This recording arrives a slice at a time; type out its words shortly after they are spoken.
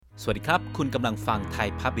สวัสดีครับคุณกำลังฟังไทย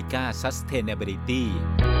Publica Sustainability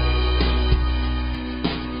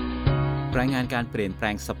รายงานการเปลี่ยนแปล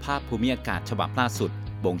งสภาพภูมิอากาศฉบับล่าสุด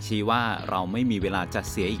บ่งชี้ว่าเราไม่มีเวลาจะ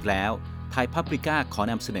เสียอีกแล้วไทย Publica ขอ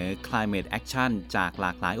นำเสนอ Climate Action จากหล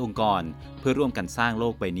ากหลายองค์กรเพื่อร่วมกันสร้างโล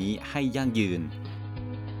กใบนี้ให้ยั่งยืน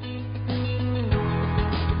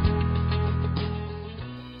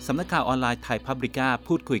สำนักข่าวออนไลน์ไทย Publica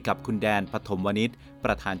พูดคุยกับคุณแดนปฐมวณิชป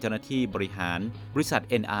ระธานเจ้าหน้าที่บริหารบริษัท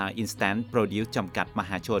NR Instant Produce จำกัดม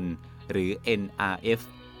หาชนหรือ NRF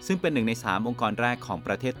ซึ่งเป็นหนึ่งใน3องค์กรแรกของป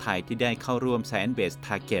ระเทศไทยที่ได้เข้าร่วม Science Based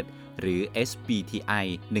Target หรือ SBTi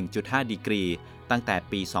 1.5 ดีกรีตั้งแต่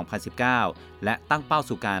ปี 2019 และตั้งเป้า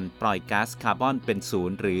สู่การปล่อยก๊าซคาร์บอนเป็นศู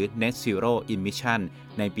นย์หรือ Net Zero Emission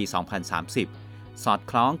ในปี 2030 สอด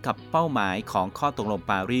คล้องกับเป้าหมายของข้อตกลง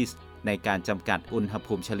ปารีสในการจำกัดอุณห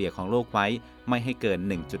ภูมิเฉลี่ยของโลกไว้ไม่ให้เกิน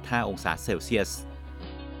 1.5 องศาเซลเซียส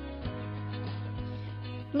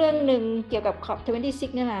เรื่องหนึ่งเกี่ยวกับ COP26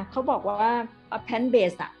 นี่แหละเขาบอกว่า plant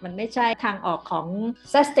based อ่ะมันไม่ใช่ทางออกของ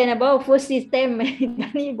sustainable food system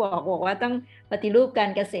นี่บอกว่าต้องปฏิรูปกา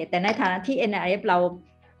รเกษตรแต่ในฐานะที่ NRF เร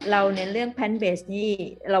าในเรื่อง plant based นี่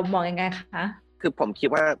เรามองยังไงคะคือผมคิด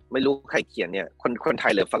ว่าไม่รู้ใครเขียนเนี่ยคนไท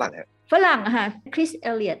ยหรือฝรั่งฮะฝรั่งอะค่ะคริสเอ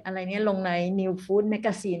เลียตอะไรเนี่ยลงใน New Food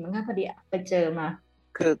Magazine มั้งคะพอดีไปเจอมา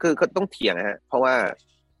คือก็ต้องเถียงฮะเพราะว่า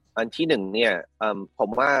อันที่หนึ่งเนี่ยผม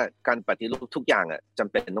ว่าการปฏิรูปทุกอย่างจ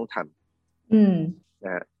ำเป็นต้องทำน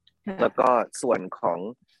ะฮะแล้วก็ส่วนของ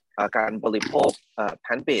การบริโภค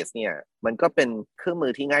plant based เนี่ยมันก็เป็นเครื่องมื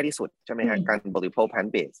อที่ง่ายที่สุดใช่ไหมฮะการบริโภค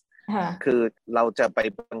plant based คือเราจะไป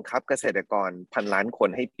บังคับเกษตรกรพันล้านคน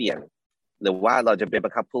ให้เปลี่ยนหรือว่าเราจะไปบั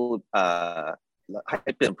งคับผู้ใ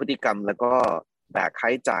ห้เปลี่ยนพฤติกรรมแล้วก็แบกค่า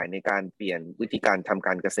ใช้จ่ายในการเปลี่ยนวิธีการทำก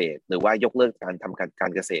ารเกษตรหรือว่ายกเลิกการทำกา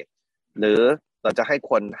รเกษตรหรือเราจะให้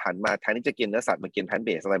คนหันมาแทนที่จะกินเนื้อสัตว์มากินแพลนท์เบ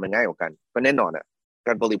สอะไรมันง่ายกว่ากันก็แน่นอนก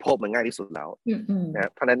ารบริโภคมันง่ายที่สุดแล้วนะ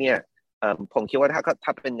เพราะนั้นเนี่ยผมคิดว่าถ้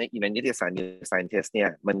าเป็นในนิตยสาร New Scientist เนี่ย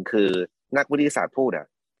มันคือนักวิทยาศาสตร์พูด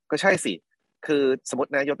ก็ใช่สิคือสมม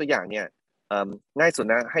ตินะยกตัวอย่างเนี่ยง่ายสุด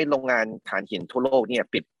นะให้โรงงานถ่านหินทั่วโลกเนี่ย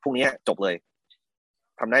ปิดพรุ่งนี้จบเลย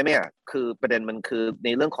ทำได้ไหมคือประเด็นมันคือใน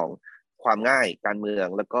เรื่องของความง่ายการเมือง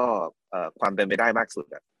แล้วก็ความเป็นไปได้มากสุด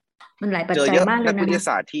มันหลายปัจจัยมากเลยนะนักวิทยาศ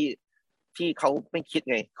าสตร์ที่เขาไม่คิด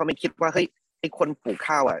ไงเขาไม่คิดว่าเฮ้ยไอ้คนปลูก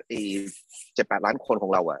ข้าว7-8 ล้านคนขอ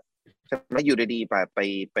งเราจะไม่อยู่ดีๆ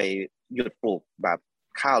ไปหยุดปลูกแบบ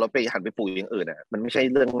ข้าวแล้วไปหันไปปลูกอย่างอื่นมันไม่ใช่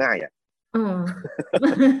เรื่องง่าย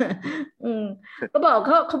ก็บอกเ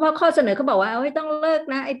ขาข้อเสนอเขาบอกว่าต้องเลิก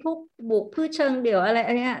นะไอ้พวกปลูกพืชเชิงเดี่ยวอะไร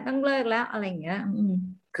อันเนี้ยต้องเลิกแล้วอะไรอย่างเงี้ย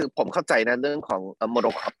คือผมเข้าใจนะเรื่องของ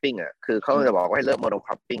monocropping คือเขาจะบอกว่าให้เลิก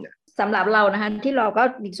monocropping สำหรับเรานะคะที่เราก็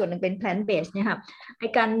อีกส่วนหนึ่งเป็น plant based เนี่ยค่ะไอ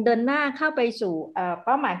การเดินหน้าเข้าไปสู่เ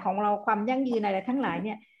ป้าหมายของเราความยั่งยืนอะไรทั้งหลายเ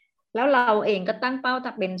นี่ยแล้วเราเองก็ตั้งเป้า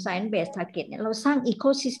เป็น science based target เนี่ยเราสร้าง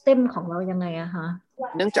ecosystem ของเรายังไงอะคะ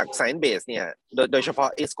เนื่องจาก science based เนี่ยโดยเฉพาะ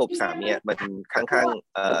scope 3เนี่ยมันค่อนข้าง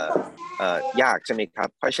ยากใช่ไหมครับ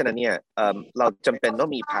เพราะฉะนั้นเนี่ยเราจำเป็นต้อ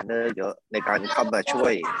งมี partner เยอะในการเข้ามาช่ว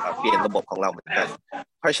ยเปลี่ยนระบบของเราเหมือนกัน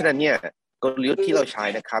เพราะฉะนั้นเนี่ยกลยุทธ์ที่เราใช้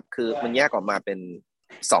นะครับคือมันแยกออกมาเป็น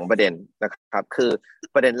2ประเด็นนะครับคือ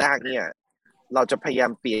ประเด็นแรกเนี่ยเราจะพยายา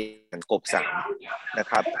มเปลี่ยนสโคป3นะ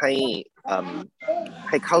ครับใ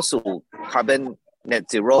ห้เข้าสู่ carbon net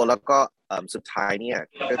zero แล้วก็สุดท้ายเนี่ย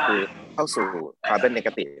ก็คือเข้าสู่ carbon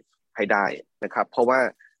negative ให้ได้นะครับเพราะว่า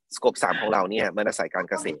สโคป3ของเราเนี่ยมันอาศัยการ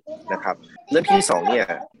เกษตรนะครับเรื่องที่2เนี่ย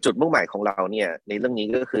จุดมุ่งหมายของเราเนี่ยในเรื่องนี้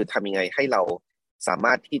ก็คือทำยังไงให้เราสาม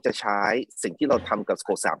ารถที่จะใช้สิ่งที่เราทำกับสโค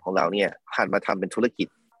ป3ของเราเนี่ยหันมาทำเป็นธุรกิจ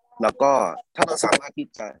แล้วก็ถ้าเราสามารถที่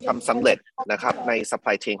จะทำสำเร็จนะครับใน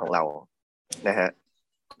supply chain ของเรานะฮะ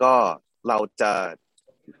ก็เรา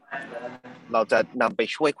จะนำไป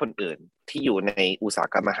ช่วยคนอื่นที่อยู่ในอุตสาห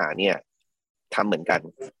กรรมอาหารเนี่ยทำเหมือนกัน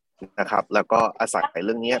นะครับแล้วก็อาศัยเ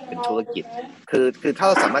รื่องนี้เป็นธุรกิจคือถ้าเ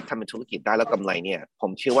ราสามารถทำเป็นธุรกิจได้แล้วกำไรเนี่ยผ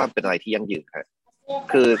มเชื่อว่าเป็นอะไรที่ยั่งยืนครับ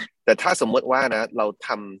คือแต่ถ้าสมมติว่านะเราท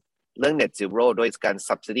ำเรื่อง net zero โดยการ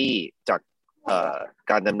subsidy จาก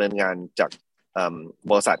การดำเนินงานจาก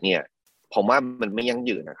บริษัทเนี่ยผมว่ามันไม่ยั่ง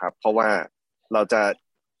ยืนนะครับเพราะว่าเรา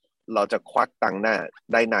จะควักตังค์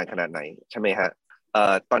ได้นานขนาดไหนใช่ไหมฮะ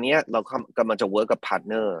ตอนนี้เรากำลังจะ work กับ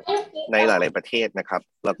partner ในหลายๆประเทศนะครับ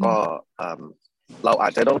แล้วก็เราอา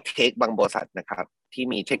จจะต้อง take บางบริษัทนะครับที่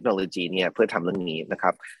มีเทคโนโลยีเนี่ยเพื่อทำเรื่องนี้นะค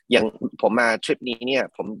รับอย่างผมมาทริปนี้เนี่ย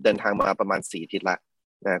ผมเดินทางมาประมาณ4 อาทิตย์ละ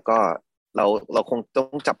นะก็เราคงต้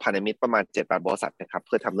องจับพันธมิตรประมาณ 7-8 บริษัทนะครับเ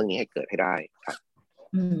พื่อทำเรื่องนี้ให้เกิดให้ได้ครับ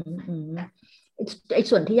ไอ้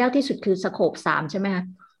ส่วนที่ยากที่สุดคือสโคป3ใช่ไหมคะ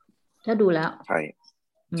ถ้าดูแล้วใช่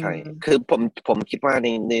คือผมคิดว่า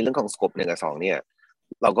ในเรื่องของสโคป1 กับ 2เนี่ย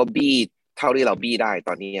เราก็บี้ เท่าที่เราบี้ได้ต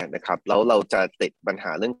อนนี้นะครับแล้วเราจะติดปัญห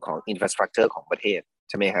าเรื่องของ infrastructure ของประเทศ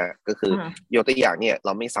ใช่ไหมฮะก็คือยกตัวอย่างเนี่ยเร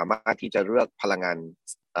าไม่สามารถที่จะเลือกพลังงาน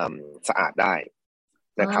สะอาดได้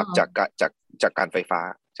นะครับจากการไฟฟ้า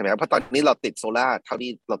ใช่ไหมครับเพราะตอนนี้เราติดโซล่าเท่าที่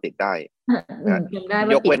เราติดได้นะ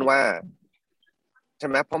ยกเว้นว่าใช่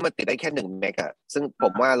ไหมเพราะมันติดได้แค่1 เมกะซึ่งผ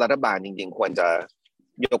มว่ารัฐบาลจริงๆควรจะ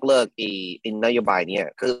ยกเลิกนโยบายนี้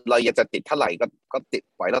คือเราอยากจะติดเท่าไหร่ก็ติด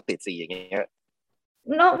ปล่อยเราติด4อย่างเงี้ย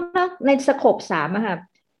นอกในสโคป3อะค่ะ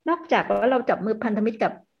นอกจากว่าเราจับมือพันธมิตรกั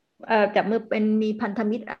บจับมือเป็นมีพันธ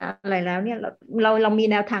มิตรอะไรแล้วเนี่ยเรามี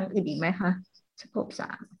แนวทางอื่นอีกไหมคะสโคป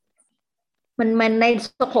3มันใน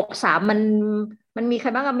สโคป3มันมีใคร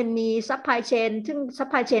บ้างอะมันมีซัพพลายเชนซึ่งซัพ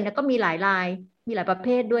พลายเชนก็มีหลายรายมีหลายประเภ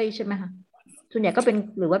ทด้วยใช่ไหมคะส่วนใหญ่ก็เป็น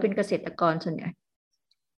หรือว่าเป็นเกษตรกรส่วนใหญ่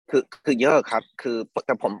คือเยอะครับคือแ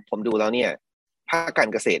ต่ผมดูแล้วเนี่ยภาคการ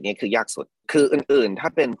เกษตรเนี่ยคือยากสุดคืออื่นๆถ้า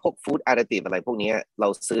เป็นพวกฟู้ดแอดดิทีฟอะไรพวกนี้เรา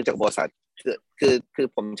ซื้อจากบริษัทคือ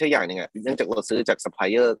ผมเชื่ออย่างหนึ่งเนื่องจากเราซื้อจากซัพพลาย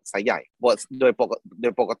เออร์ไซส์ใหญ่โดย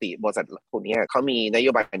ปกติบริษัทพวกนี้เขามีนโย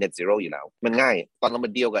บาย Net Zero อยู่แล้วมันง่ายตอนเรามา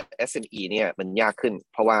ดีลกับ SME เนี่ยมันยากขึ้น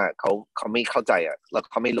เพราะว่าเขาไม่เข้าใจแล้ว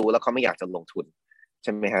เขาไม่รู้แล้วเขาไม่อยากจะลงทุนใ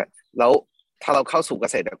ช่ไหมฮะแล้วถ้าเราเข้าสู่เก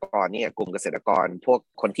ษตรกรเนี่ยกลุ่มเกษตรกรพวก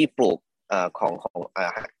คนที่ปลูกข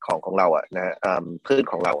องเรานะพืช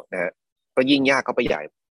ของเรานะฮะก็ยิ่งยากเข้าไปใหญ่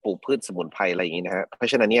ปลูกพืชสมุนไพรอะไรอย่างนี้นะฮะเพรา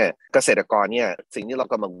ะฉะนั้นเนี่ยเกษตรกรเนี่ยสิ่งที่เรา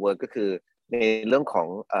กำลังเวิร์กก็คือในเรื่องของ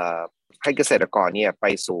ให้เกษตรกรเนี่ยไป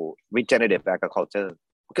สู่ regenerative agriculture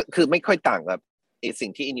คือไม่ค่อยต่างกับสิ่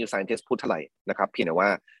งที่ New Scientist พูดเท่าไหร่นะครับเพียงแต่ว่า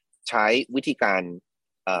ใช้วิธีกา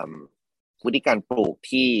รปลูก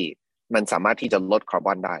ที่มันสามารถที่จะลดคาร์บ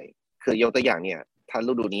อนได้คือยกตัวอย่างเนี่ยถ้า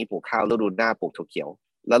ฤดูนี้ปลูกข้าวฤดูหน้าปลูกถั่วเขียว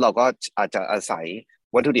แล้วเราก็อาจจะอาศัย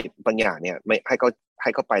วัตถุดิบบางอย่างเนี่ยไม่ให้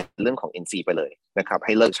เขาไปเรื่องของ NC ไปเลยนะครับใ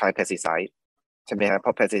ห้เลิกใช้ pesticide ใช่ไหมฮะเพร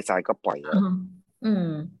าะ pesticide ก็ปล่อย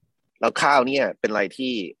แล้วข้าวเนี่ยเป็นอะไร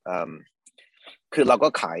ที่คือเราก็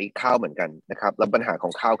ขายข้าวเหมือนกันนะครับแล้วปัญหาข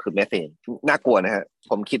องข้าวคือเมทเทนน่ากลัวนะฮะ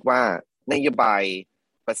ผมคิดว่านโยบาย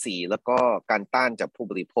ภาษีแล้วก็การต้านจากผู้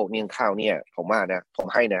บริโภคเรื่องข้าวเนี่ยผม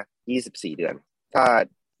ให้นะ24 เดือนถ้า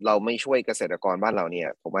เราไม่ช่วยเกษตรกรบ้านเราเนี่ย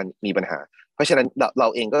ผมว่ามีปัญหาเพราะฉะนั้นเรา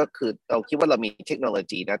เองก็คือเราคิดว่าเรามีเทคโนโล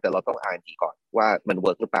ยีนะแต่เราต้อง R&D ก่อนว่ามันเ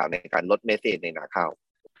วิร์กหรือเปล่าในการลดเมทเทนในนาข้าว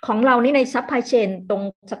ของเรานี่ในซัพพลายเชนตรง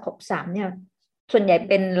สโคป3เนี่ยส่วนใหญ่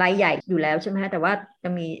เป็นรายใหญ่อยู่แล้วใช่ไหมฮะแต่ว่าจะ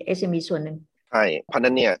มี SME ส่วนหนึ่งใช่เพราะ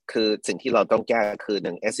นั้นเนี่ยคือสิ่งที่เราต้องแก้คือ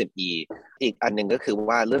1 SME อีกอันหนึ่งก็คือ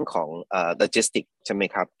ว่าเรื่องของlogistic ใช่ไหม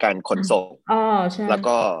ครับการขนส่งแล้ว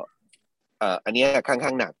ก็อันนี้ค่อนข้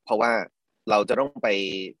างหนักเพราะว่าเราจะต้องไป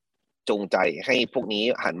จูงใจให้พวกนี้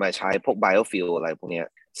หันมาใช้พวก biofuel อะไรพวกนี้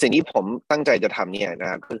สิ่งที่ผมตั้งใจจะทำเนี่ยนะ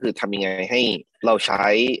ครับก็คือทำยังไงให้เราใช้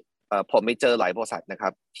ผมไม่เจอหลายบริษัทนะครั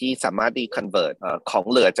บที่สามารถที่ convert ของ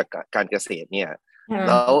เหลือจากการเกษตรเนี่ยแ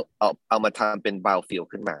ล้วเอามาทำเป็น biofuel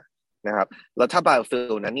ขึ้นมานะครับแล้วถ้า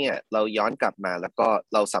biofuel นั้นเนี่ยเราย้อนกลับมาแล้วก็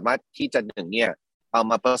เราสามารถที่จะเนี่ยเอา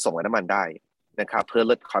มาผสมกับน้ำมันได้นะครับเพื่อ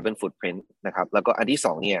ลด carbon footprint นะครับแล้วก็อันที่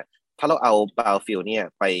2เนี่ยถ้าเราเอา biofuel เนี่ย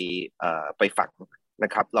ไปฝังน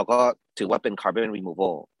ะครับเราก็ถือว่าเป็น carbon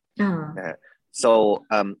removal นะฮะ so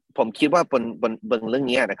ผมคิดว่าบนเรื่อง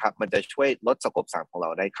นี้นะครับมันจะช่วยลดสโคป3ของเรา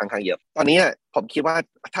ได้ค่อนข้างเยอะตอนนี้ผมคิดว่า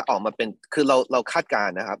ถ้าออกมาเป็นคือเราคาดการ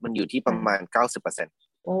ณ์นะครับมันอยู่ที่ประมาณ 90%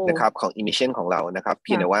 นะครับของ emission ของเรานะครับเ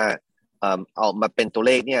พียงแต่ว่าเอามาเป็นตัวเ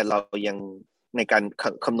ลขเนี่ยเรายังในการ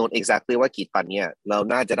คำนวณ exactly ว่ากี่ตันเนี่ยเรา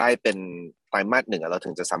น่าจะได้เป็นไตรมาส 1เราถึ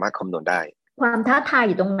งจะสามารถคำนวณได้ความท้าทายอ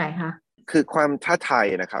ยู่ตรงไหนคะคือความท้าทาย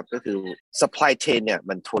นะครับก็คือ supply chain เนี่ย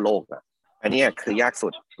มันทั่วโลกอันนี้คือยากสุ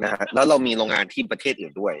ดนะฮะแล้วเรามีโรงงานที่ประเทศอื่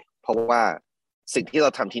นด้วยเพราะว่าสิ่งที่เรา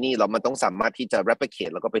ทำที่นี่มันต้องสามารถที่จะ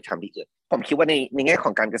replicate แล้วก็ไปทำที่อื่นผมคิดว่าในแง่ข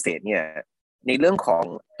องการเกษตรเนี่ยในเรื่องของ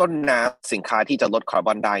ต้นน้ำสินค้าที่จะลดคาร์บ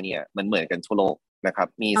อนได้เนี่ยมันเหมือนกันทั่วโลกนะครับ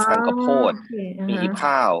มีทั้งข้าวโพดมี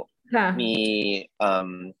ข้าวมี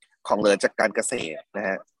ของเหลือจากการเกษตรนะฮ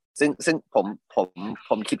ะซึ่ง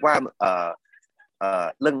ผมคิดว่า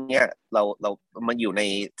เรื่องนี้เรามันอยู่ใน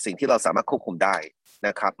สิ่งที่เราสามารถควบคุมได้น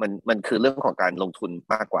ะครับมันคือเรื่องของการลงทุน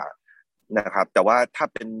มากกว่านะครับแต่ว่าถ้า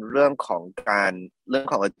เป็นเรื่องของ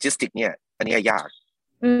โลจิสติกเนี่ยอันนี้ยาก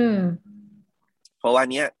เพราะว่า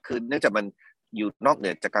นี้คือเนื่องจากมันอยู่นอกเหนื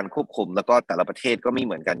อจากการควบคุมแล้วก็แต่ละประเทศก็ไม่เ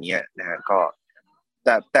หมือนกันเนี่ยนะฮะก็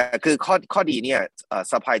แต่คือข้อดีเนี่ย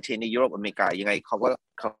supply chain ในยุโรปอเมริกายังไงเขาก็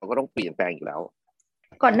ต้องเปลี่ยนแปลงอยู่แล้ว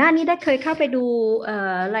ก่อนหน้านี้ได้เคยเข้าไปดู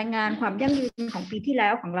รายงานความยั่งยืนของปีที่แล้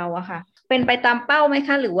วของเราอะค่ะเป็นไปตามเป้าไหมค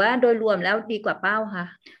ะหรือว่าโดยรวมแล้วดีกว่าเป้าคะ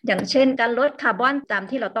อย่างเช่นการลดคาร์บอนตาม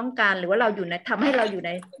ที่เราต้องการหรือว่าเราอยู่ในทำให้เราอยู่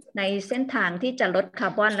ในเส้นทางที่จะลดคา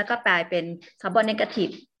ร์บอนแล้วก็กลายเป็นคาร์บอนเนกาทีฟ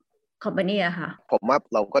company อะค่ะผมว่า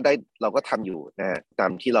เราก็ทำอยู่นะตา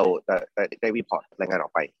มที่เราได้รีพอร์ตรายงานออ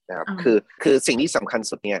กไปนะครับคือสิ่งที่สำคัญ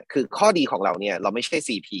สุดเนี่ยคือข้อดีของเราเนี่ยเราไม่ใช่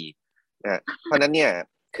CP นะเพราะนั้นเนี่ย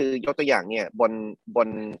คือยกตัวอย่างเนี่ยบน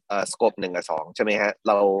สโคป1 กับ 2ใช่ไหมฮะเ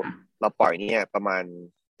ราปล่อยเนี่ยประมาณ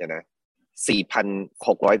เดี๋ยวนะ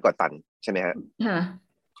 4,600 กว่าตันใช่ไหมฮะ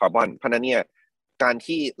คาร์บอนเพราะนั้นเนี่ยการ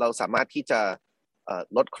ที่เราสามารถที่จะ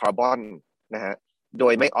ลดคาร์บอนนะฮะโด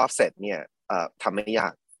ยไม่ offset เนี่ยทำไม่ยา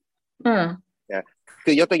กนะ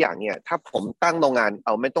คือยกตัวอย่างเนี่ยถ้าผมตั้งโรงงานเอ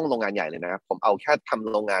าไม่ต้องโรงงานใหญ่เลยนะผมเอาแค่ท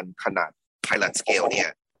ำโรงงานขนาด pilot scale เนี่ย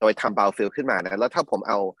โดยทำ biofuel ขึ้นมานะแล้วถ้าผม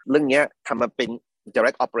เอาเรื่องนี้ทำมาเป็น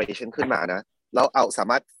direct operation ขึ้นมานะแล้วเอาสา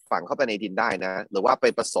มารถฝังเข้าไปในดินได้นะหรือว่าไป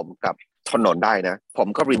ผสมกับถนนได้นะผม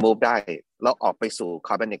ก็ remove ได้แล้วออกไปสู่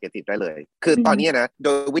carbon negative ได้เลยคือตอนนี้นะโด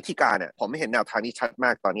ยวิธีการเนี่ยผมไม่เห็นแนวทางนี้ชัดม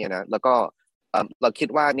ากตอนนี้นะแล้วก็เราคิด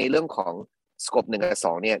ว่าในเรื่องของสโคป1 กับ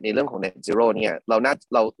 2เนี่ยในเรื่องของ net zero เนี่ยเรา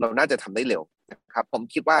น่าจะทำได้เร็วนะครับผม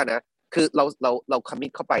คิดว่านะคือเราคอมมิ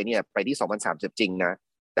ตเข้าไปเนี่ยไปที่2030จริงนะ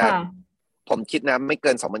แต่ผมคิดนะไม่เ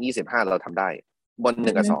กิน2025เราทำได้บน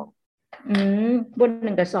1 กับ 2บน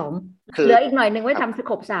1 กับ 2เหลืออีกหน่อยนึงไว้ทำสโ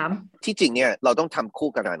คป3ที่จริงเนี่ยเราต้องทำคู่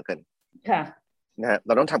ขนานกันค่ะนะฮะเ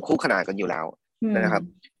ราต้องทำคู่ขนานกันอยู่แล้วนะครับ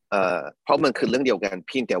เพราะมันคือเรื่องเดียวกันเ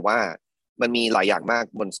พียงแต่ว่ามันมีหลายอย่างมาก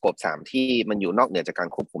บนสโคป3ที่มันอยู่นอกเหนือจากการ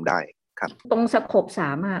ควบคุมได้ครับตรงสโคป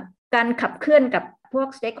3อ่ะการขับเคลื่อนกับพวก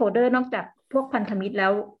stakeholder นอกจากพวกพันธมิตรแล้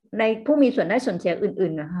วในผู้มีส่วนได้ส่วนเสียอื่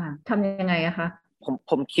นๆนะคะทำยังไงอะคะ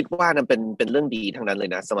ผมคิดว่านั่นเป็นเรื่องดีทั้งนั้นเลย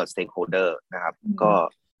นะสำหรับ stakeholder นะครับก็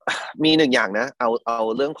มี1อย่างนะเอา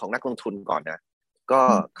เรื่องของนักลงทุนก่อนนะก็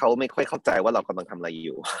เขาไม่ค่อยเข้าใจว่าเรากำลังทำอะไรอ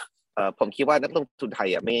ยู่ผมคิดว่านักลงทุนไทย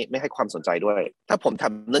อ่ะไม่ให้ความสนใจด้วยถ้าผมท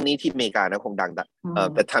ำเรื่องนี้ที่อเมริกานะคงดัง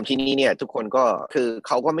แต่ทำที่นี่เนี่ยทุกคนก็คือเ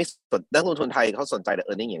ขาก็ไม่สนนักลงทุนไทยเขาสนใจแต่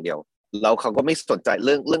earning อย่างเดียวแล้วเขาก็ไม่สนใจเ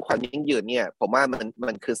รื่องความยั่งยืนเนี่ยผมว่า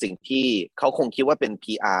มันคือสิ่งที่เขาคงคิดว่าเป็น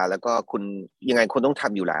PR แล้วก็คุณยังไงคุณต้องท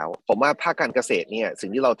ำอยู่แล้วผมว่าภาคการเกษตรเนี่ยสิ่ง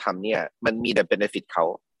ที่เราทำเนี่ยมันมีแต่ benefit เขา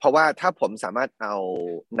เพราะว่าถ้าผมสามารถเอา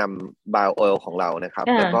นำ bio oil ของเรานะครับ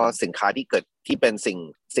แล้วก็สินค้าที่เกิดที่เป็น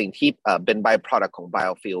สิ่งที่เป็น by product ของ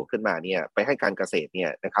biofuel ขึ้นมาเนี่ยไปให้การเกษตรเนี่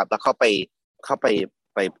ยนะครับแล้วเข้าไ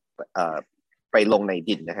ปลงใน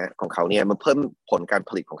ดินนะฮะของเขาเนี่ยมันเพิ่มผลการ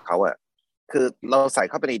ผลิตของเขาอ่ะคือเราใส่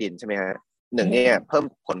เข้าไปในดินใช่ไหมฮะ1เนี่ยเพิ่ม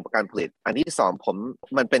ผลการผลิตอันที่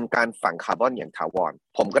2มันเป็นการฝังคาร์บอนอย่างถาวร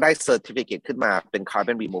ผมก็ได้ certificate ขึ้นมาเป็น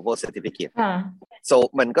carbon removal certificate so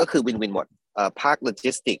มันก็คือวินวินหมดภาคโล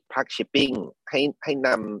จิสติกภาคชิปปิ้งให้น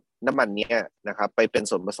ำน้ำมันเนี้ยนะครับไปเป็น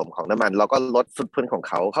ส่วนผสมของน้ำมันแล้วก็ลดฟุตพริ้นท์ของ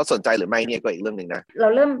เขาสนใจหรือไม่เนี่ยก็อีกเรื่องนึงนะเรา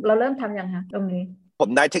เริ่มทำยังคะตรงนี้ผม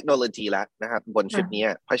ได้เทคโนโลยีแล้วนะครับบนทริปนี้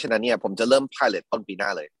เพราะฉะนั้นเนี่ยผมจะเริ่ม pilot ต้นปีหน้า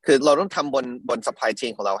เลยคือเราต้องทำบน supply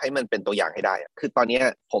chain ของเราให้มันเป็นตัวอย่างให้ได้คือตอนนี้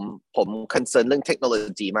ผม concern เรื่องเทคโนโล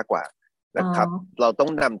ยีมากกว่านะครับเราต้อง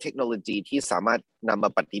นำเทคโนโลยีที่สามารถนำมา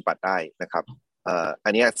ปฏิบัติได้นะครับอั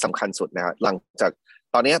นนี้สำคัญสุดนะครับหลังจาก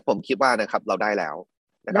ตอนนี้ผมคิดว่านะครับเราได้แล้ว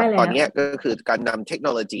นะครับตอนนี้ก็คือการนำเทคโน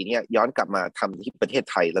โลยีเนี่ยย้อนกลับมาทำที่ประเทศ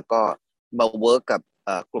ไทยแล้วก็มาเวิร์กกับ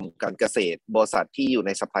กลุ่มการเกษตรบริษัทที่อยู่ใน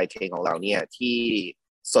supply chain ของเราเนี่ยที่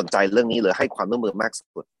สนใจเรื่องนี้หรือให้ความร่วมมือมาก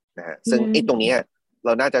สุดนะฮะซึ่งตรงนี้เร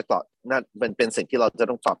าน่าจะเป็นสิ่งที่เราจะ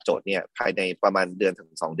ต้องตอบโจทย์เนี่ยภายในประมาณเดือนถึง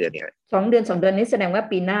2 เดือนเนี่ย2 เดือนนี้แสดงว่า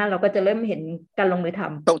ปีหน้าเราก็จะเริ่มเห็นการลงมือท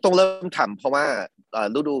ำต้องเริ่มทำเพราะว่า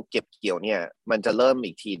ฤดูเก็บเกี่ยวเนี่ยมันจะเริ่ม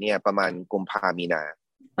อีกทีเนี่ยประมาณกุมภามีนา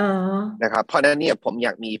นะครับเพราะนั้นเนี่ยผมอย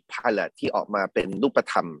ากมี pilot ที่ออกมาเป็นรูป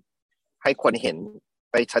ธรรมให้คนเห็น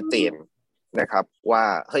ไปชัดเจนนะครับว่า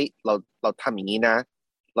เฮ้ยเราทำอย่างนี้นะ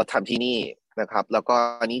เราทำที่นี่นะครับแล้วก็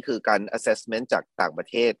อันนี้คือการ assessment จากต่างประ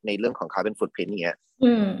เทศในเรื่องของ carbon footprint เงี้ย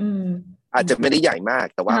อาจจะไม่ได้ใหญ่มาก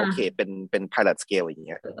แต่ว่าโอเคเป็น pilot scale อย่างเ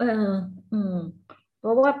งี้ยเพร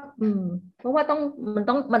าะว่ามัน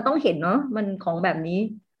ต้องเห็นเนาะมันของแบบนี้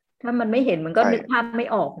ถ้ามันไม่เห็นมันก็นึกภาพไม่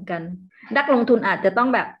ออกเหมือนกันนักลงทุนอาจจะต้อง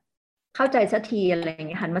แบบเข้าใจสักทีอะไรอย่าง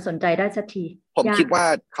เงี้ยหันมาสนใจได้สักทีผมคิดว่า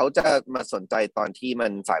เขาจะมาสนใจตอนที่มั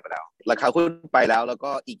นสายไปแล้วราคาหุ้นไปแล้ว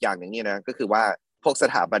ก็อีกอย่างหนึ่งเนี่ยนะก็คือว่าพวกส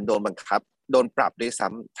ถาบันโดนบังคับโดนปรับด้วยซ้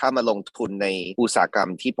ำถ้ามาลงทุนในอุตสาหกรรม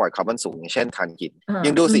ที่ปล่อยคาร์บอนสูงอย่างเช่นถ่านหิน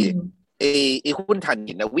ยังดูสิไอ้หุ้นถ่าน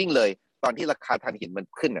หินนะวิ่งเลยตอนที่ราคาถ่านหินมัน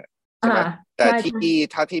ขึ้นอ่ะใช่ไหมแต่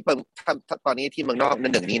ถ้าตอนนี้ที่เมืองนอกนั่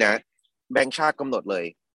นหนึ่งนี้นะแบงก์ชาติกำหนดเลย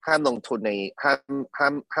ห้ามลงทุนใน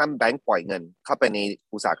ห้ามแบงก์ปล่อยเงินเข้าไปใน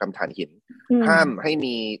อุตสาหกรรมถ่านหินห้ามให้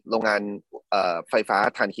มีโรงงานไฟฟ้า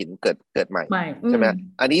ถ่านหินเกิดใหม่ใช่ไหม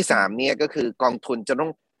อันที่3เนี่ยก็คือกองทุนจะต้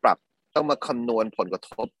องมาคำนวณผลกระ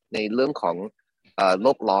ทบในเรื่องของโล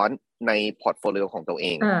กร้อนในพอร์ตโฟลิโอของตัวเอ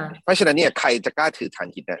งเพราะฉะนั้นเนี่ยใครจะกล้าถือถ่าน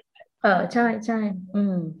หินเนี่ยใช่ใช่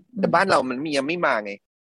แต่บ้านเรามันยังไม่มาไง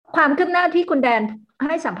ความคืบหน้าที่คุณแดน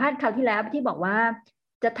ให้สัมภาษณ์คราวที่แล้วที่บอกว่า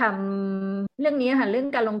จะทำเรื่องนี้ค่ะเรื่อง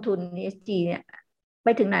การลงทุน ESG เนี่ยไป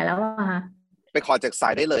ถึงไหนแล้วอะคะไปขอจากสา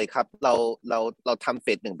ยได้เลยครับเราทำเฟ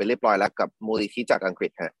ส 1ไปเรียบร้อยแล้วกับมูลนิธิจากอังกฤ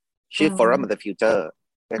ษฮะชื่อ Forum of the Future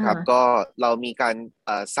นะครับก็เรามีการ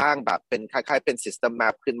สร้างแบบเป็นคล้ายๆเป็น System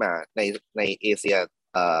Map ขึ้นมาในเอเชีย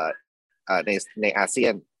ในอาเซีย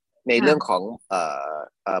นในเรื่องของ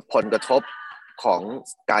ผลกระทบของ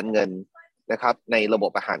การเงินนะครับในระบ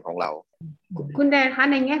บอาหารของเราคุณแดนคะ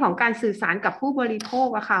ในแง่ของการสื่อสารกับผู้บริโภค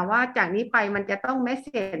อะค่ะว่าจากนี้ไปมันจะต้องเมสเส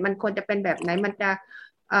จมันควรจะเป็นแบบไหนมันจะ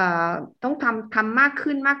ต้องทำมาก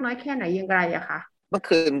ขึ้นมากน้อยแค่ไหนอย่างไรอะคะเมื่อ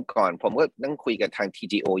คืนก่อนผมก็นั่งคุยกับทาง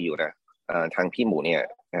TGO อยู่นะทางพี่หมูเนี่ย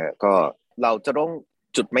ก็เราจะต้อง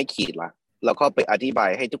จุดไม่ขีดละแล้วก็ไปอธิบาย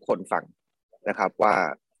ให้ทุกคนฟังนะครับว่า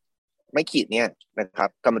ไม่ขีดเนี่ยนะครับ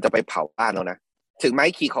กำลังจะไปเผาบ้านแล้วนะถึงไม้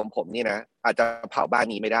ขีดของผมเนี่ยนะอาจจะเผาบ้าน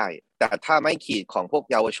นี้ไม่ได้แต่ถ้าไม้ขีดของพวก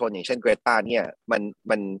เยาวชนอย่างเช่นเกรตาเนี่ย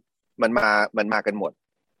มันมากันหมด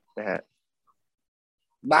นะฮะ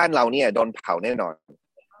บ้านเราเนี่ยโดนเผาแน่นอน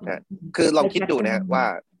นะคือลองคิดดูนะว่า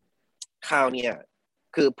ข้าวเนี่ย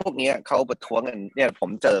คือพวกนี้เขาประท้วงกันเนี่ยผม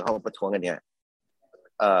เจอเขาประท้วงกันเนี่ย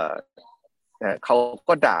นะเขา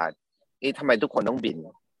ก็ด่าทำไมทุกคนต้องบิน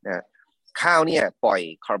นะข้าวเนี่ยปล่อย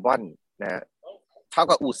คาร์บอนนะเท่า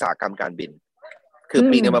กับอุตสาหกรรมการบินคือ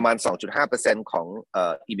ปีนึงประมาณ 2.5% ของ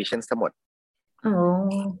emissions ทั้งหมด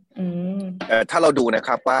ถ้าเราดูนะค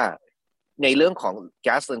รับว่าในเรื่องของแ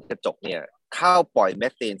ก๊สเรือนกระจกเนี่ยข้าวปล่อยเม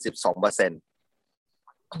ทเทน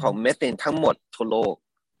 12% ของเมทเทนทั้งหมดทั่วโลก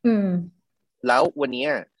แล้ววันนี้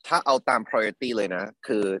ถ้าเอาตาม priority เลยนะ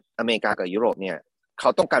คืออเมริกากับยุโรปเนี่ยเขา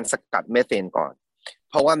ต้องการสกัดเมทเทนก่อน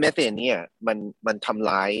เพราะว่าเมทเทนเนี่ยมันทำ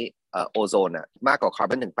ร้ายโอโซนอะมากกว่าคาร์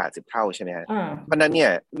บอนถึง80เท่าใช่ไหมฮะเพราะนั้นเนี่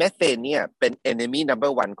ยเมทเทนเนี่ยเป็น enemy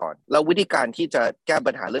number one ก่อนแล้ววิธีการที่จะแก้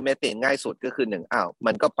ปัญหาเรื่องเมทเทนง่ายสุดก็คือ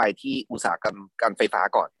มันก็ไปที่อุตสาหกรรมการไฟฟ้า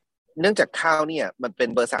ก่อนเนื่องจากข้าวเนี่ยมันเป็น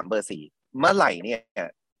เบอร์3เบอร์4เมื่อไหร่เนี่ย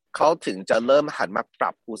เขาถึงจะเริ่มหันมาป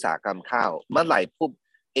รับอุตสาหกรรมข้าวเมื่อไหร่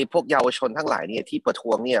พวกเยาวชนทั้งหลายเนี่ยที่ประท้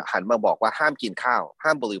วงเนี่ยหันมาบอกว่าห้ามกินข้าวห้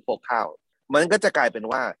ามบริโภคข้าวมันก็จะกลายเป็น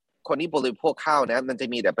ว่าคนที่บริโภคข้าวนะมันจะ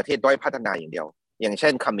มีแต่ประเทศด้อยพัฒนาอย่างเดียวอย่างเช่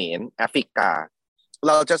นเขมรแอฟริกาเ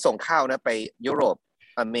ราจะส่งข้าวนะไปยุโรป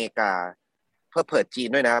อเมริกาเพื่อเปิดจีน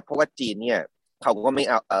ด้วยนะเพราะว่าจีนเนี่ยเขาก็ไม่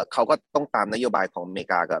เขาก็ต้องตามนโยบายของอเมริ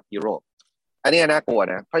กากับยุโรปอันนี้น่ากลัว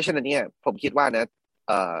นะเพราะฉะนั้นเนี่ยผมคิดว่านะ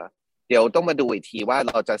เดี๋ยวต้องมาดูอีกทีว่า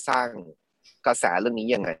เราจะสร้างกระแสเรื่องนี้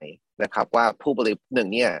ยังไงนะครับว่าผู้บริโภคหนึ่ง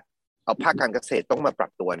เนี่ยเอาภาคการเกษตรต้องมาปรั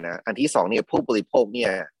บตัวนะอันที่สองเนี่ยผู้บริโภคเนี่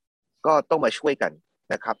ยก็ต้องมาช่วยกัน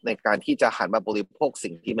นะครับในการที่จะหันมาบริโภค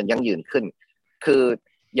สิ่งที่มันยั่งยืนขึ้นคือ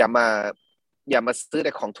อย่ามาซื้อแ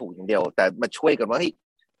ต่ของถูกอย่างเดียวแต่มาช่วยกันว่า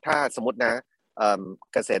ถ้าสมมตินะ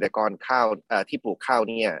เกษตรกรข้าวที่ปลูกข้าว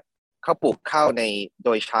เนี่ยเขาปลูกข้าวโด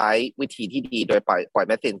ยใช้วิธีที่ดีโดยปล่อยเ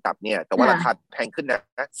มทเทนต่ำเนี่ยแต่ว่าราคาแพงขึ้นนะ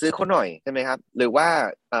ซื้อเขาหน่อยใช่ไหมครับหรือว่า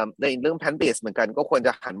ในเรื่องแพนเบสเหมือนกันก็ควรจ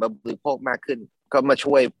ะหันมาบริโภคมากขึ้นก็มา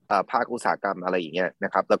ช่วยภาคอุตสาหกรรมอะไรอย่างเงี้ยน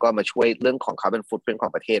ะครับแล้วก็มาช่วยเรื่องของคาร์บอนฟุตพริ้นท์ขอ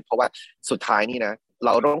งประเทศเพราะว่าสุดท้ายนี่นะเ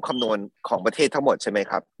ราต้องคำนวณของประเทศทั้งหมดใช่ไหม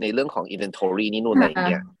ครับในเรื่องของ inventory นี่นู่นอะไรอย่าง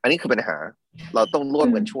เงี้ยอันนี้คือปัญหาเราต้องร่วม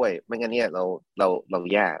กันช่วยไม่งั้นเนี่ยเรา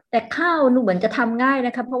แย่แต่ข้าวเหมือนจะทำง่ายน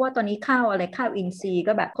ะครับเพราะว่าตอนนี้ข้าวอินทรีย์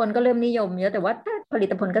ก็แบบคนก็เริ่มนิยมเยอะแต่ว่าผลิ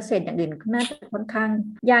ตผลเกษตรอย่างอื่นน่าจะค่อนข้าง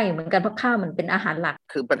ยากอยู่เหมือนกันเพราะข้าวมันเป็นอาหารหลัก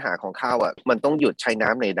คือปัญหาของข้าวมันต้องหยุดใช้น้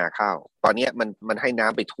ำในนาข้าวตอนนี้มันให้น้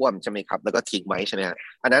ำไปท่วมใช่ไหมครับแล้วก็ทิ้งไว้ใช่ไหม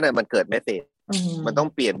อันนั้นมันเกิดเมทเทนมันต้อง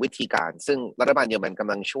เปลี่ยนวิธีการซึ่งรัฐบาลเยอรมันก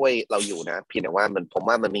ำลังช่วยเราอยู่นะเพียงแต่ว่าผม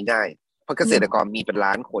ว่ามันไม่ง่ายเพราะเกษตรกรมีเป็น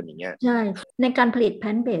ล้านคนอย่างเงี้ยใช่ในการผลิตแพ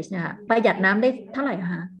นเบสเนี่ยประหยัดน้ำได้เท่าไหร่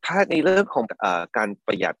คะถ้าในเรื่องของการป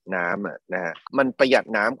ระหยัดน้ำนะฮะมันประหยัด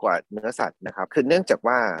น้ำกว่าเนื้อสัตว์นะครับคือเนื่องจาก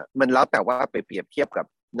ว่ามันแล้วแต่ว่าไปเปรียบเทียบกับ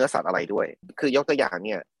เนื้อสัตว์อะไรด้วยคือยกตัวอย่างเ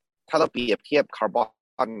นี่ยถ้าเราเปรียบเทียบคาร์บอ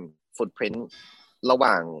นฟุตพริ้นท์ระห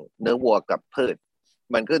ว่างเนื้อวัวกับพืช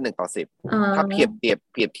มันก็1:10ถ้าเปรียบ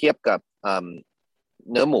เทียบกับ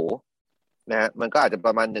เนื้อหมูนะฮะมันก็อาจจะป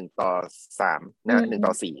ระมาณ1:3นะ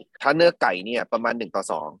1:4ถ้าเนื้อไก่เนี่ยประมาณ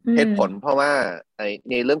1:2เหตุผลเพราะว่า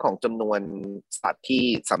ในเรื่องของจำนวนสัตว์ที่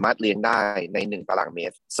สามารถเลี้ยงได้ใน1ตารางเม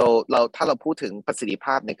ตรถ้าเราพูดถึงประสิทธิภ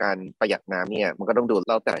าพในการประหยัดน้ำเนี่ยมันก็ต้องดู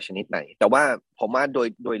แล้วแต่ชนิดไหนแต่ว่าผมว่าโ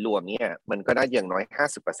ดยรวมเนี่ยมันก็ได้อย่างน้อย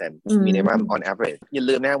 50% minimum on average อย่า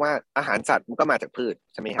ลืมนะว่าอาหารสัตว์มันก็มาจากพืช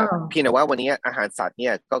ใช่ไหมครับเพียงแต่ว่าวันนี้อาหารสัตว์เนี่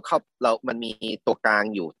ยก็มันมีตัวกลาง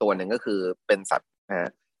อยู่ตัวหนึ่งก็คือเป็นสัตว์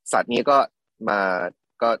สัตว์นี้ก็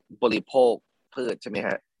บริโภคพืชใช่ไหมฮ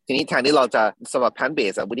ะทีนี้แทนที่เราจะสำหรับแพนเบ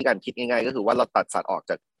สวิธีการคิดง่ายๆก็คือว่าเราตัดสัตว์ออก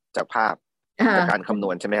จากภาพจากการคำน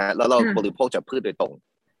วณใช่ไหมฮะแล้วเราบริโภคจากพืชโดยตรง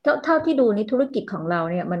เท่าที่ดูนี่ธุรกิจของเรา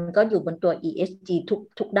เนี่ยมันก็อยู่บนตัว ESG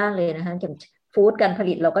ทุกด้านเลยนะคะอย่างฟู้ดการผ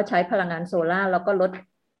ลิตเราก็ใช้พลังงานโซล่าแล้วก็ลด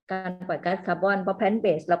การปล่อยก๊าซคาร์บอนเพราะ plant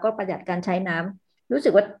based แล้วก็ประหยัดการใช้น้ำรู้สึ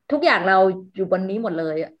กว่าทุกอย่างเราอยู่บนนี้หมดเล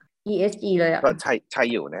ย ESG เลยก็ใช่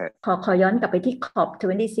อยู่นะฮะขอย้อนกลับไปที่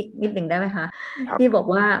COP26 นิดหนึ่งได้ไหมคะครับที่บอก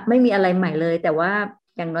ว่าไม่มีอะไรใหม่เลยแต่ว่า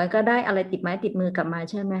อย่างน้อยก็ได้อะไรติดไม้ติดมือกลับมา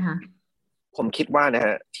ใช่ไหมคะผมคิดว่านะฮ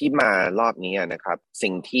ะที่มารอบนี้นะครับ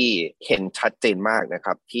สิ่งที่เห็นชัดเจนมากนะค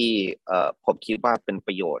รับที่ผมคิดว่าเป็นป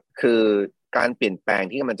ระโยชน์คือการเปลี่ยนแปลง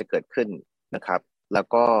ที่มันจะเกิดขึ้นนะครับแล้ว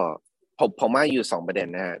ก็ผมว่าอยู่2ประเด็น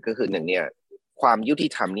นะฮะก็คือ1เนี่ยความยุติ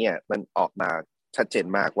ธรรมเนี่ยมันออกมาชัดเจน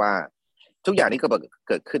มากว่าทุกอย่างที่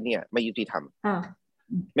เกิดขึ้นเนี่ยไม่ยุติธรรม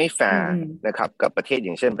ไม่แฟร์นะครับกับประเทศอ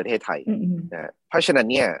ย่างเช่นประเทศไทยนะเพราะฉะนั้น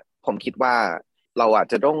เนี่ยผมคิดว่าเราอาจ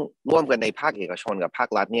จะต้องร่วมกันในภาคเอกชนกับภาค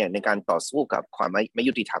รัฐเนี่ยในการต่อสู้กับความไม่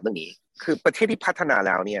ยุติธรรมเรื่องนี้คือประเทศที่พัฒนาแ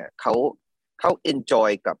ล้วเนี่ยเขาenjoy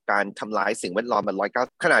กับการทำลายสิ่งแวดล้อมมัน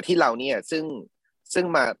190ขณะที่เราเนี่ยซึ่ง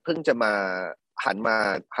มาเพิ่งจะมาหัน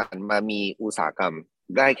มามีอุตสาหกรรม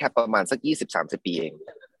ได้แค่ประมาณสัก 20-30 ปีเอง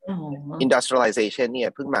industrialization เนี่ย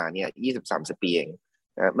เพิ่งมาเนี่ย 20-30 ปีเอง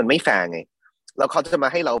มันไม่แฟร์ไงแล้วเขาจะมา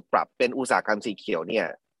ให้เราปรับเป็นอุตสาหกรรมสีเขียวเนี่ย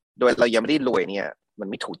โดยเรายังไม่ได้รวยเนี่ยมัน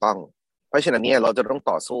ไม่ถูกต้องเพราะฉะนั้นเนี่ยเราจะต้อง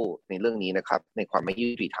ต่อสู้ในเรื่องนี้นะครับในความไม่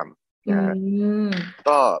ยุติธรรมนะ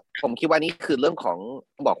ก็ผมคิดว่านี่คือเรื่องของ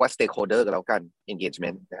บอกว่า stakeholder กันแล้วกัน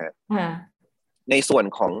engagement นะฮะในส่วน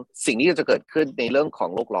ของสิ่งที่จะเกิดขึ้นในเรื่องของ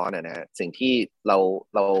โลกร้อนนะฮะสิ่งที่เร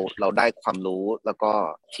าได้ความรู้แล้วก็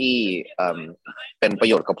ที่เป็นประ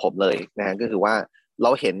โยชน์กับผมเลยนะฮะก็คือว่าเร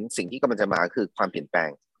าเห็นสิ่งที่กำลังจะมาคือความเปลี่ยนแปลง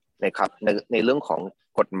นะครับในเรื่องของ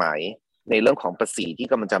กฎหมายในเรื่องของภาษีที่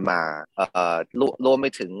กำลังจะมารวมไป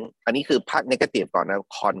ถึงอันนี้คือภาคเนกาทีฟก่อนนะ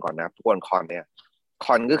คอนก่อนนะทุกคนคอนเนี่ยค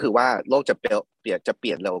อนก็คือว่าโลกจะเป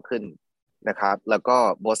ลี่ยนเร็วขึ้นนะครับแล้วก็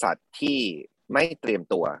บริษัทที่ไม่เตรียม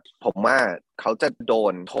ตัวผมว่าเขาจะโด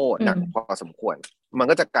นโทษหนักพอสมควรมัน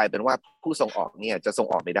ก็จะกลายเป็นว่าผู้ส่งออกเนี่ยจะส่ง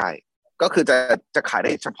ออกไม่ได้ก็คือจะขายไ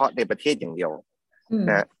ด้เฉพาะในประเทศอย่างเดียว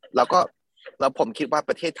นะแล้วผมคิดว่า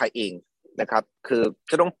ประเทศไทยเองนะครับคือ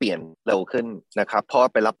จะต้องเปลี่ยนเร็วขึ้นนะครับเพราะว่า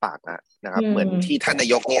ไปรับปากนะครับเหมือนที่ท่านนา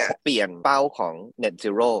ยกเนี่ยเปลี่ยนเป้าของ Net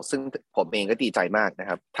Zero ซึ่งผมเองก็ดีใจมากนะ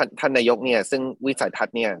ครับท่านนายกเนี่ยซึ่งวิสัยทัศ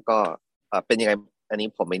น์เนี่ยก็เป็นยังไงอันนี้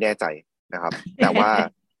ผมไม่แน่ใจนะครับแต่ว่า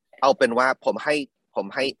เอาเป็นว่าผม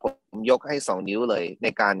ยกให้2นิ้วเลยใน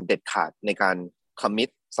การเด็ดขาดในการคอมมิต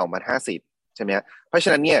2050ใช่ไหมเพราะฉ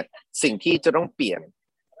ะนั้นเนี่ยสิ่งที่จะต้องเปลี่ยน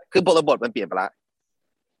คือบริบทมันเปลี่ยนไปแล้ว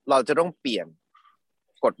เราจะต้องเปลี่ยน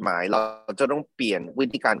กฎหมายเราจะต้องเปลี่ยนวิ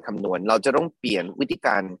ธีการคำนวณเราจะต้องเปลี่ยนวิธีก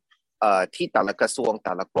ารที่แต่ละกระทรวงแ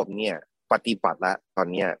ต่ละกรมเนี่ยปฏิบัติแล้วตอน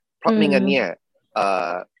นี้เพราะไม่งั้นเนี่ย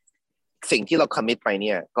สิ่งที่เราคอมมิตไปเ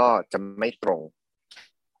นี่ยก็จะไม่ตรง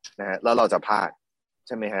นะฮะแล้วเราจะพลาดใ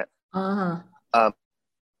ช่ไหมฮะ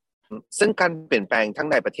ซึ่งการเปลี่ยนแปลงทั้ง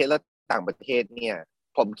ในประเทศและต่างประเทศเนี่ย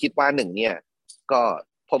ผมคิดว่าเนี่ยก็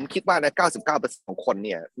ผมคิดว่านะ 99% ของคนเ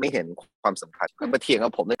นี่ยไม่เห็นความสำคัญมาเถียงกั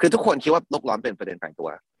บผมคือทุกคนคิดว่าโลกร้อนเป็นประเด็นแฝงตัว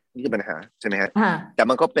นี่คือปัญหาใช่ไหมฮะแต่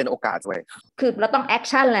มันก็เป็นโอกาสไว้คือเราต้องแอค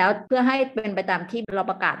ชั่นแล้วเพื่อให้เป็นไปตามที่เรา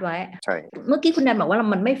ประกาศไว้ใช่เมื่อกี้คุณแดนบอกว่า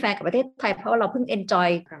มันไม่แฟร์กับประเทศไทยเพราะเราเพิ่งเอนจอย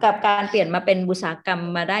กับการเปลี่ยนมาเป็นอุตสาหกรรม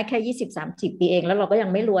มาได้แค่ 20-30 ปีเองแล้วเราก็ยัง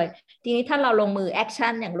ไม่รวยทีนี้ถ้าเราลงมือแอค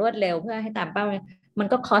ชั่นอย่างรวดเร็วเพื่อให้ตามเป้ามัน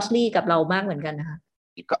ก็คอสลี่กับเรามากเหมือนกันนะคะ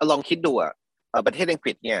ก็ลองคิดดูประเทศอังก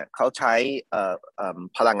ฤษเนี่ยเขาใช้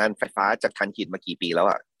พลังงานไฟฟ้าจากถ่านหินมากี่ปีแล้ว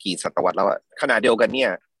กี่ศตวรรษแล้วขณะเดียวกันเนี่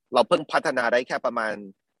ยเราเพิ่งพัฒนาได้แค่ประมาณ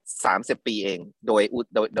30 ปีเองโ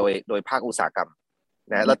ดยภาคอุตสาหกรรม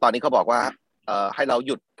นะแล้วตอนนี้เขาบอกว่าให้เราห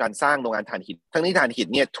ยุดการสร้างโรงงานถ่านหินทั้งนี้ถ่านหิน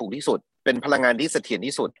เนี่ยถูกที่สุดเป็นพลังงานที่เสถียร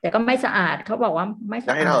ที่สุดแต่ก็ไม่สะอาดเขาบอกว่าไม่สะอาดแ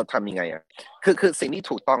ล้วให้เราทำยังไงคือสิ่งที่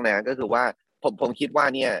ถูกต้องนะก็คือว่าผมคิดว่า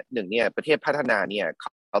เนี่ยเนี่ยประเทศพัฒนาเนี่ย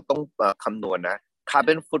เขาต้องคำนวณนะ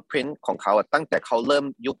carbon footprint ของเขาตั้งแต่เขาเริ่ม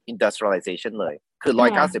ยุค industrialization เลยคือ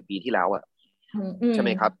190 ปีที่แล้วใช่ไห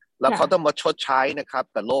มครับแล้วเขาต้องมาชดใช้นะครับ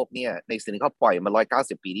กับโลกเนี่ยในสิ่งที่เขาปล่อยมา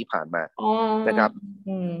190 ปีที่ผ่านมานะครับ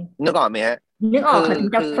นึกออกไหมฮะนึกออกถึง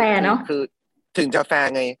จะแฟร์เนาะคือถึงจะแฟร์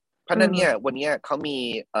ไงเพราะนั้นเนี่ยวันนี้เขามี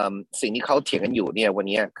สิ่งที่เขาเถียงกันอยู่เนี่ยวัน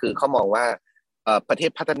นี้คือเขามองว่าประเท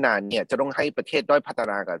ศพัฒนาเนี่ยจะต้องให้ประเทศด้อยพัฒ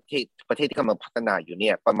นากับประเทศที่กำลังพัฒนาอยู่เ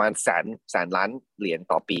นี่ยประมาณแสนล้านเหรียญ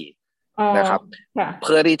ต่อปีนะครับเ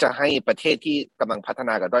พื่อที่จะให้ประเทศที่กำลังพัฒน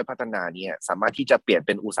ากับด้อยพัฒนาเนี่ยสามารถที่จะเปลี่ยนเ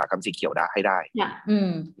ป็นอุตสาหกรรมสีเขียวได้ให้ได้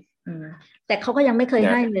แต่เขาก็ยังไม่เคย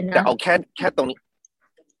ให้เลยนะแต่เอาแค่ตรงนี้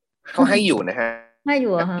เขาให้อยู่นะฮะให้อ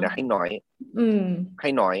ยู่อะแต่ให้น้อยให้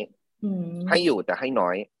น้อยให้อยู่แต่ให้น้อ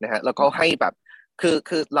ยนะฮะแล้วก็ให้แบบ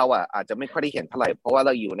คือเราอาจจะไม่ค่อยได้เห็นเท่าไหร่เพราะว่าเ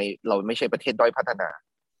ราไม่ใช่ประเทศด้อยพัฒนา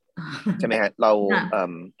ใช่ไหมฮะเรา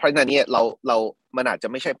เพราะฉะนั้นเนี่ยเรามันอาจจะ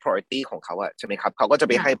ไม่ใช่ priority ของเขาใช่ไหมครับเขาก็จะ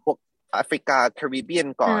ไปให้พวกแอฟริกาแคริบเบียน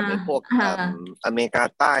ก่อนในพวกอเมริกา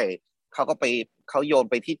ใต้เขาโยน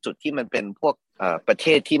ไปที่จุดที่มันเป็นพวก ประเท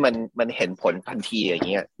ศที่มันเห็นผลทันทีอย่าง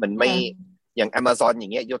เงี้ยมันไม่อย่าง Amazon อย่า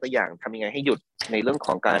งเงี้ยยกตัวอย่างทำยังไงให้หยุดในเรื่องข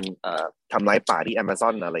องการทำลายป่าที่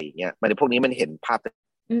Amazon อะไรอย่างเงี้ยมันพวกนี้มันเห็นภาพทั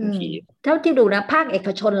นทีเท่าที่ดูนะภาคเอก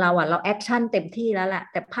ชนเราแอคชั่นเต็มที่แล้วแหละ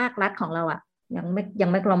แต่ภาครัฐของเรายังไม่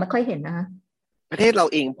เราไม่ค่อยเห็นนะประเทศเรา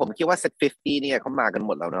เองผมคิดว่า Set 50เนี่ยเขามากันห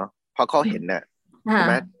มดแล้วเนาะเพราะเขาเห็นน่ะใช่ไ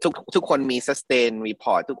หมทุกคนมี sustain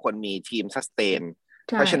report ทุกคนมีทีม sustain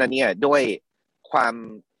เพราะฉะนั้นเนี่ยด้วยความ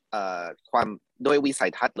ด้วยวิสั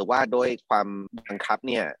ยทัศน์หรือว่าด้วยความบังคับ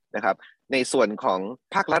เนี่ยนะครับในส่วนของ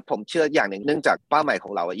ภาครัฐผมเชื่ออย่างหนึ่งเนื่องจากเป้าหมายขอ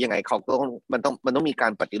งเรายังไงเขาก็มันต้องมีกา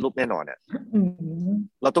รปฏิรูปแน่นอนอ่ะ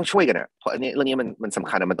เราต้องช่วยกันอ่ะเพราะอันนี้เรื่องนี้มันสำ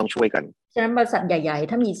คัญมันต้องช่วยกันฉะนั้นบริษัทใหญ่ๆ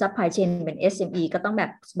ถ้ามีซัพพลายเชนเป็น SME ก็ต้องแบ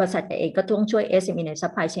บบริษัทเองก็ต้องช่วย SME ในซั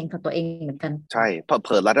พพลายเชนของตัวเองเหมือนกันใช่เ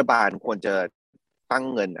ผื่อรัฐบาลควรจะตั้ง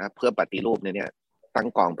เงินนะเพื่อปฏิรูปเนี่ยตั้ง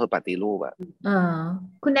กองเพื่อปฏิรูปอ่ะ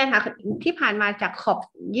คุณแดนคะที่ผ่านมาจากขอบ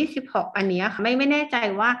26อันนี้ค่ะไม่แน่ใจ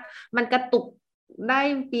ว่ามันกระตุกได้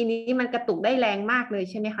ปีนี้มันกระตุกได้แรงมากเลย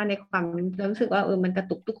ใช่ไหมคะในความรู้สึกว่ามันกระ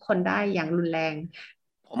ตุกทุกคนได้อย่างรุนแรง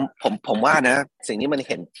ผมว่านะสิ่งที่มันเ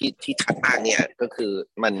ห็นที่ชัดมากเนี่ยก็คือ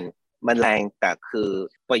มันแรงแต่คือ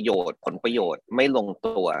ผลประโยชน์ไม่ลง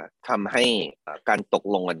ตัวทำให้การตก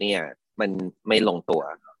ลงกันเนี่ยมันไม่ลงตัว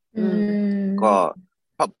ก็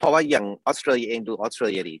เพราะว่าอย่างออสเตรเลียเองดูออสเตร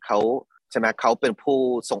เลียดิเขาใช่ไหมเขาเป็นผู้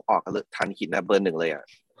ส่งออกถ่านหินนะเบอร์ 1เลยอ่ะ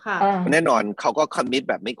แน่นอนเขาก็คอมมิต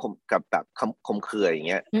แบบไม่กับแบบคมเคืออย่าง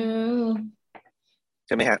เงี้ยใ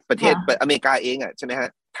ช่ไหมฮะประเทศอเมริกาเองอ่ะใช่ไหมฮะ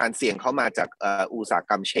ฐานเสียงเขามาจากอุตสาห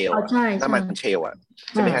กรรมเชลน้ำมันเชลอ่ะ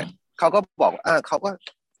ใช่ไหมฮะเขาก็บอกเขาก็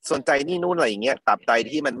สนใจนี่นู่นอะไรอย่างเงี้ยตราบใด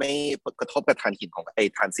ที่มันไม่กระทบกับฐานหินของ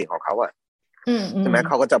ฐานเสียงของเขาอ่ะใช่ไหมเ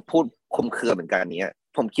ขาก็จะพูดคมเคือเหมือนกันเนี้ย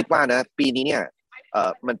ผมคิดว่านะปีนี้เนี่ย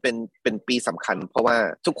มันเป็นปีสำคัญเพราะว่า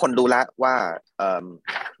ทุกคนรู้แล้วว่า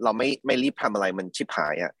เราไม่รีบทำอะไรมันชิบหา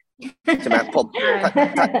ยอ่ะใช่ไหมผม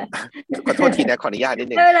ขอโทษทีนะขออนุญาตนิด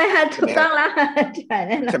นึงไม่เลยค่ะถูกต้องแล้ว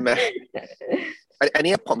ใช่ไหมอัน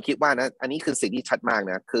นี้ผมคิดว่านะอันนี้คือสิ่งที่ชัดมาก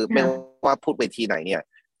นะคือไม่ว่าพูดไปทีไหนเนี่ย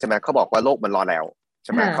ใช่ไหมเขาบอกว่าโลกมันร้อนแล้วใ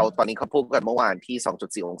ช่ไหมเขาตอนนี้เขาพูดกันเมื่อวานที่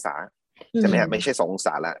 2.4 องศาใช่ไหมฮะไม่ใช่2องศ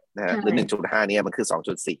าละนะฮะหรือ 1.5 เนี่ยมันคือ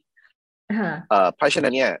 2.4 เพราะฉะ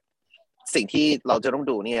นั้นเนี่ยสิ่งที่เราจะต้อง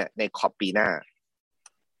ดูเนี่ยในขอบปีหน้า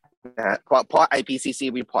นะฮะเพราะ IPCC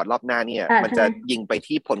report รอบหน้าเนี่ยมันจะยิงไป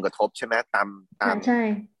ที่ผลกระทบใช่ไหมต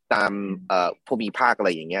ามภูมิภาคอะไร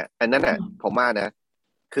อย่างเงี้ยอันนั้นน่ะผมว่านะ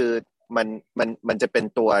คือมันจะเป็น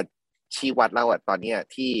ตัวชี้วัดแล้วอ่ะตอนนี้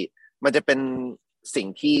ที่มันจะเป็นสิ่ง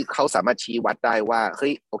ที่เขาสามารถชี้วัดได้ว่าเฮ้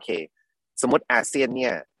ยโอเคสมมติอาเซียนเนี่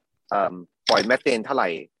ยปล่อยเมทเทนเท่าไหร่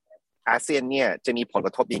อาเซียนเนี่ยจะมีผลก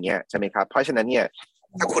ระทบอย่างเงี้ยใช่ไหมครับเพราะฉะนั้นเนี่ย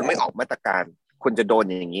ถ้าคุณไม่ออกมาตรการคุณจะโดน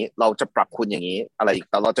อย่างนี้เราจะปรับคุณอย่างนี้อะไร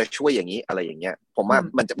แต่เราจะช่วยอย่างนี้อะไรอย่างเงี้ยผมว่า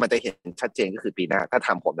มันจะเห็นชัดเจนก็คือปีหน้าถ้าท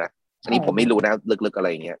ำผมนะอันนี้ผมไม่รู้นะลึกๆอะไร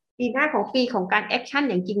อย่างเงี้ยปีหน้าของปีของการแอคชั่น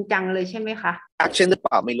อย่างจริงจังเลยใช่ไหมคะแอคชั่นหรือเป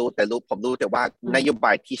ล่าไม่รู้แต่ผมรู้แต่ว่านโยบ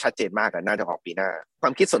ายที่ชัดเจนมากน่าจะออกปีหน้าควา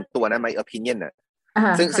มคิดส่วนตัวนะ my opinion น่ะ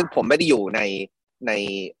ซึ่งผมไม่ได้อยู่ใน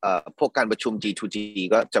พวกการประชุม G2G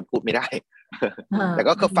ก็จะพูดไม่ได้แต่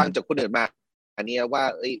ก็ฟังจากคนอื่นมาอันนี้ว่า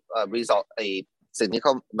result สิ่งที่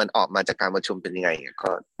มันออกมาจากการประชุมเป็นยังไง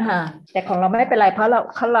ก็แต่ของเราไม่เป็นไรเพราะเ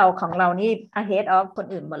ราของเรานี่ ahead of คน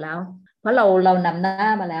อื่นหมดแล้วเพราะเรานำหน้า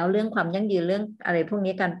มาแล้วเรื่องความยั่งยืนเรื่องอะไรพวก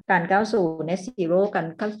นี้การก้าวสู่ net zero การ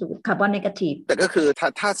ก้าวสู่ carbon negative แต่ก็คือ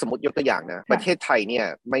ถ้าสมมติยกตัวอย่างนะประเทศไทยเนี่ย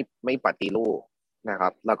ไม่ปฏิรูปนะครั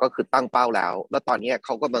บแล้วก็คือตั้งเป้าแล้วตอนนี้เข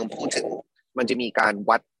าก็กำลังพูดถึงมันจะมีการ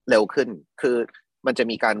วัดเร็วขึ้นคือมันจะ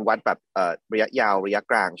มีการวัดแบบระยะยาวระยะ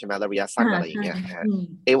กลางใช่ไหมและระยะสั้นอะไรอย่างเงี้ยนะ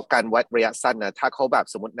การวัดระยะสั้นนะถ้าเขาแบบ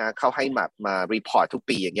สมมตินะเขาให้มารีพอร์ตทุก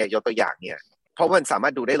ปีอย่างเงี้ยยกตัวอย่างเนี่ยเพราะมันสามาร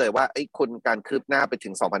ถดูได้เลยว่าคุณการคืบหน้าไปถึ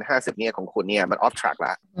ง2050เนี่ยของคุณเนี่ยมัน off track แ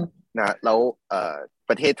ล้วนะแล้ว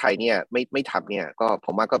ประเทศไทยเนี่ยไม่ทำเนี่ยก็ผ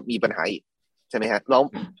มว่าก็มีปัญหาอีกใช่ไหมฮะแล้ว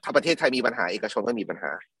ถ้าประเทศไทยมีปัญหาเอกชนก็มีปัญห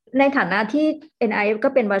าในฐานะที่ NIF ก็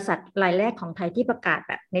เป็นบริษัทรายแรกของไทยที่ประกาศแ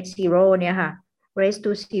บบ net zero เนี่ยค่ะRace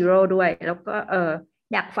to Zero ด้วยแล้วก็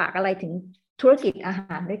อยากฝากอะไรถึงธุรกิจอาห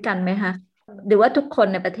ารด้วยกันไหมคะหรือว่าทุกคน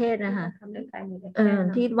ในประเทศนะคะ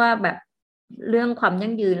ที่ว่าแบบเรื่องความ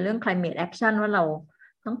ยั่งยืนเรื่อง climate action ว่าเรา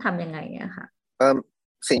ต้องทำยังไงอะค่ะ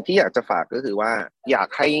สิ่งที่อยากจะฝากก็คือว่าอยาก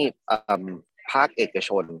ให้ภาคเอกช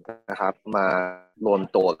นนะครับมารวม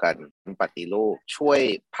ตัวกันปฏิรูปช่วย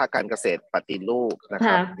ภาคการเกษตรปฏิรูปนะค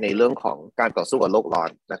รับในเรื่องของการต่อสู้กับโลกร้อน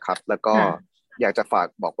นะครับแล้วก็อยากจะฝาก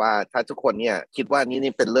บอกว่าถ้าทุกคนเนี่ยคิดว่า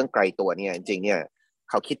นี่เป็นเรื่องไกลตัวเนี่ยจริงๆเนี่ย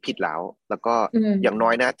เขาคิดผิดแล้วก็อย่างน้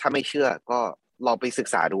อยนะถ้าไม่เชื่อก็ลองไปศึก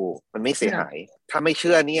ษาดูมันไม่เสียหายถ้าไม่เ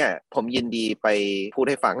ชื่อเนี่ยผมยินดีไปพูด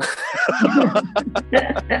ให้ฟัง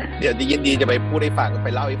เดี๋ยวยินดีจะไปพูดให้ฟังไป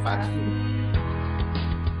เล่าให้ฟัง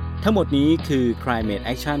ทั้งหมดนี้คือ Climate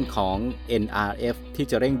Action ของ NRF ที่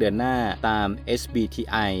จะเร่งเดินหน้าตาม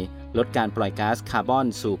SBTi ลดการปล่อยก๊าซคาร์บอน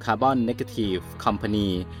สู่ Carbon Negative Company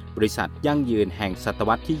บริษัทยั่งยืนแห่งศตว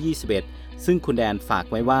รรษที่ 21 ซึ่งคุณแดนฝาก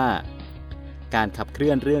ไว้ว่าการขับเคลื่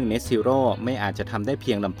อนเรื่อง Net Zero ไม่อาจจะทำได้เ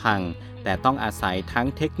พียงลำพังแต่ต้องอาศัยทั้ง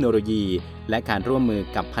เทคโนโลยีและการร่วมมือ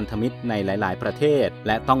กับพันธมิตรในหลายๆประเทศแ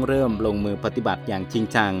ละต้องเริ่มลงมือปฏิบัติอย่างจริง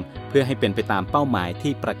จังเพื่อให้เป็นไปตามเป้าหมาย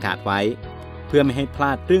ที่ประกาศไว้เพื่อไม่ให้พล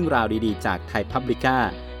าดเรื่องราวดีๆจากไทย Publica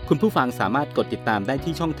คุณผู้ฟังสามารถกดติดตามได้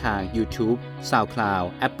ที่ช่องทาง YouTube, SoundCloud,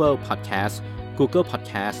 Apple Podcast, Google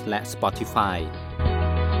Podcast และ Spotify